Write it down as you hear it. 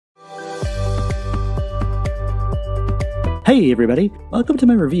Hey everybody, welcome to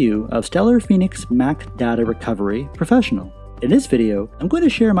my review of Stellar Phoenix Mac Data Recovery Professional. In this video, I'm going to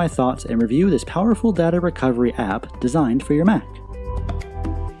share my thoughts and review this powerful data recovery app designed for your Mac.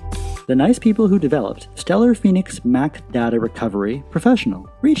 The nice people who developed Stellar Phoenix Mac Data Recovery Professional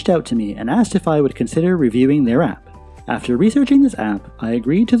reached out to me and asked if I would consider reviewing their app. After researching this app, I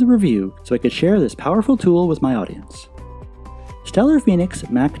agreed to the review so I could share this powerful tool with my audience. Stellar Phoenix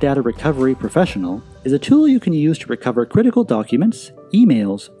Mac Data Recovery Professional is a tool you can use to recover critical documents,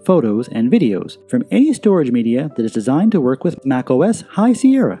 emails, photos, and videos from any storage media that is designed to work with macOS High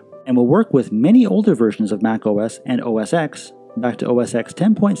Sierra and will work with many older versions of macOS and OS X back to OS X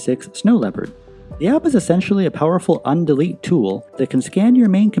 10.6 Snow Leopard. The app is essentially a powerful undelete tool that can scan your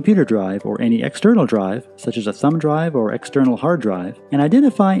main computer drive or any external drive, such as a thumb drive or external hard drive, and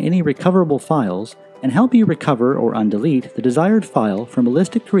identify any recoverable files and help you recover or undelete the desired file from a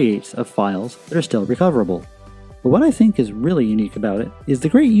list it creates of files that are still recoverable. But what I think is really unique about it is the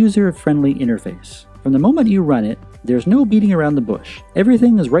great user-friendly interface. From the moment you run it, there's no beating around the bush.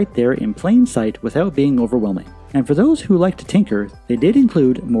 Everything is right there in plain sight without being overwhelming. And for those who like to tinker, they did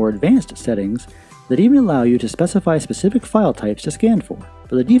include more advanced settings that even allow you to specify specific file types to scan for.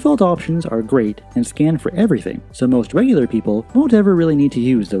 But the default options are great and scan for everything, so most regular people won't ever really need to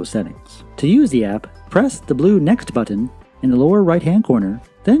use those settings. To use the app, press the blue Next button in the lower right-hand corner,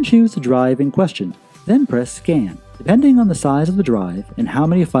 then choose the drive in question, then press Scan. Depending on the size of the drive and how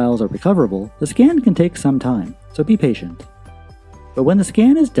many files are recoverable, the scan can take some time, so be patient. But when the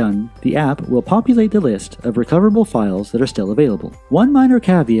scan is done, the app will populate the list of recoverable files that are still available. One minor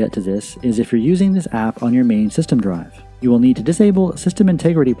caveat to this is if you're using this app on your main system drive. You will need to disable System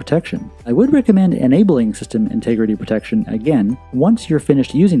Integrity Protection. I would recommend enabling System Integrity Protection again once you're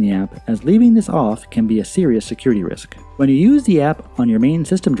finished using the app, as leaving this off can be a serious security risk. When you use the app on your main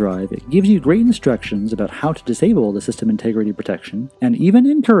system drive, it gives you great instructions about how to disable the System Integrity Protection, and even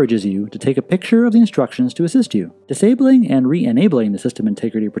encourages you to take a picture of the instructions to assist you. Disabling and re-enabling the System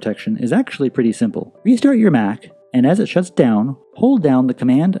Integrity Protection is actually pretty simple. Restart your Mac, and as it shuts down, hold down the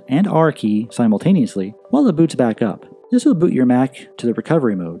Command and R key simultaneously while it boots back up. This will boot your Mac to the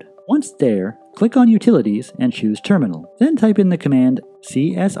recovery mode. Once there, click on Utilities and choose Terminal. Then type in the command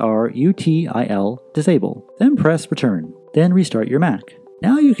CSRUTIL disable. Then press Return. Then restart your Mac.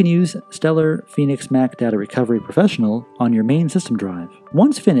 Now you can use Stellar Phoenix Mac Data Recovery Professional on your main system drive.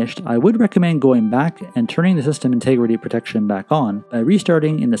 Once finished, I would recommend going back and turning the System Integrity Protection back on by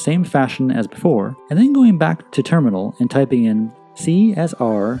restarting in the same fashion as before, and then going back to Terminal and typing in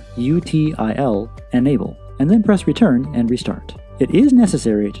CSRUTIL enable, and then press Return and restart. It is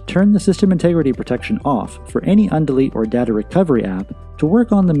necessary to turn the System Integrity Protection off for any undelete or data recovery app to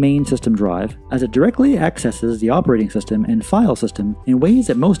work on the main system drive, as it directly accesses the operating system and file system in ways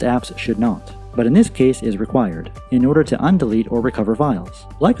that most apps should not, but in this case is required, in order to undelete or recover files.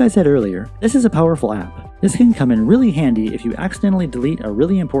 Like I said earlier, this is a powerful app. This can come in really handy if you accidentally delete a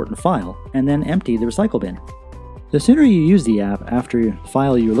really important file and then empty the recycle bin. The sooner you use the app after the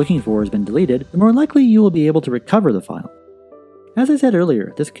file you're looking for has been deleted, the more likely you will be able to recover the file. As I said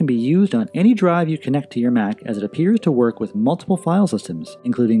earlier, this can be used on any drive you connect to your Mac, as it appears to work with multiple file systems,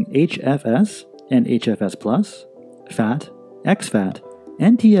 including HFS and HFS+, FAT, exFAT,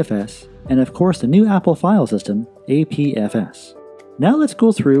 NTFS, and of course the new Apple file system, APFS. Now let's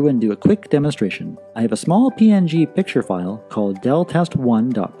go through and do a quick demonstration. I have a small PNG picture file called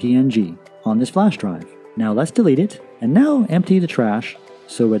deltest1.png on this flash drive. Now let's delete it, and now empty the trash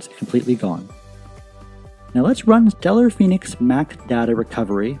so it's completely gone. Now let's run Stellar Phoenix Mac Data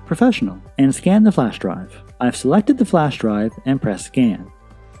Recovery Professional and scan the flash drive. I've selected the flash drive and press Scan.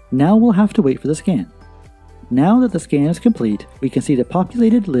 Now we'll have to wait for the scan. Now that the scan is complete, we can see the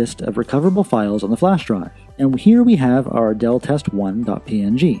populated list of recoverable files on the flash drive. And here we have our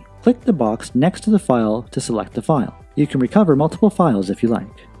deltest1.png. Click the box next to the file to select the file. You can recover multiple files if you like.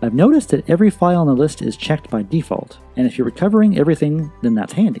 I've noticed that every file on the list is checked by default, and if you're recovering everything, then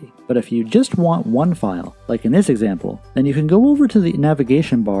that's handy. But if you just want one file, like in this example, then you can go over to the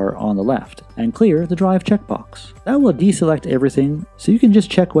navigation bar on the left and clear the drive checkbox. That will deselect everything, so you can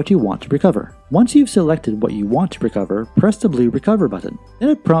just check what you want to recover. Once you've selected what you want to recover, press the blue Recover button. Then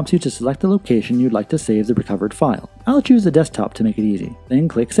it prompts you to select the location you'd like to save the recovered file. I'll choose the desktop to make it easy. Then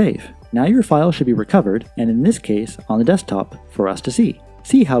click Save. Now your file should be recovered, and in this case, on the desktop, for us to see.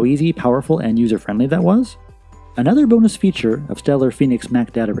 See how easy, powerful, and user-friendly that was? Another bonus feature of Stellar Phoenix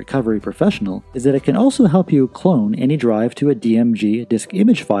Mac Data Recovery Professional is that it can also help you clone any drive to a DMG disk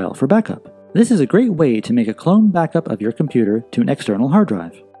image file for backup. This is a great way to make a clone backup of your computer to an external hard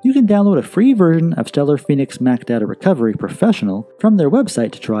drive. You can download a free version of Stellar Phoenix Mac Data Recovery Professional from their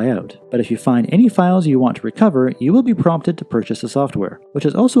website to try out. But if you find any files you want to recover, you will be prompted to purchase the software, which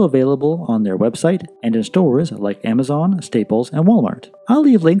is also available on their website and in stores like Amazon, Staples, and Walmart. I'll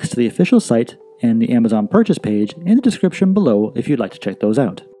leave links to the official site and the Amazon purchase page in the description below if you'd like to check those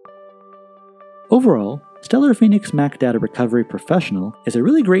out. Overall, Stellar Phoenix Mac Data Recovery Professional is a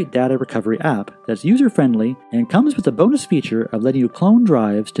really great data recovery app that's user-friendly and comes with the bonus feature of letting you clone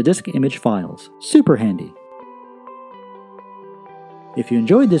drives to disk image files. Super handy. If you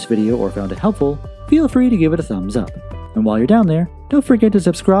enjoyed this video or found it helpful, feel free to give it a thumbs up. And while you're down there, don't forget to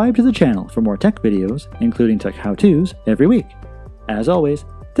subscribe to the channel for more tech videos, including tech how-tos, every week. As always,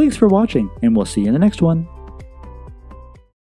 thanks for watching, and we'll see you in the next one.